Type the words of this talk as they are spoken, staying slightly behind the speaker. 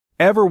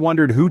Ever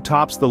wondered who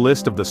tops the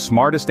list of the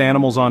smartest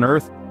animals on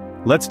Earth?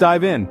 Let's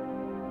dive in.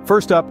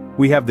 First up,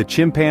 we have the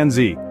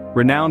chimpanzee,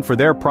 renowned for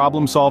their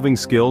problem-solving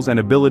skills and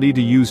ability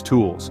to use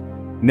tools.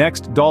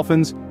 Next,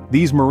 dolphins.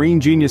 These marine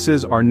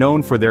geniuses are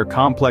known for their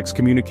complex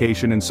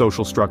communication and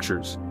social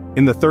structures.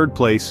 In the third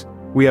place,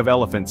 we have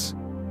elephants,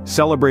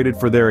 celebrated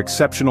for their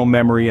exceptional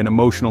memory and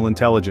emotional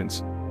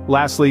intelligence.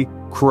 Lastly,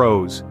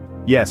 crows.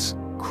 Yes,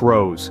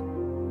 crows.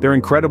 They're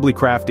incredibly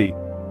crafty,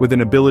 with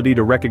an ability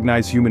to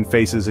recognize human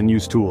faces and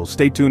use tools.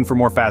 Stay tuned for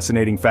more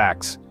fascinating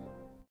facts.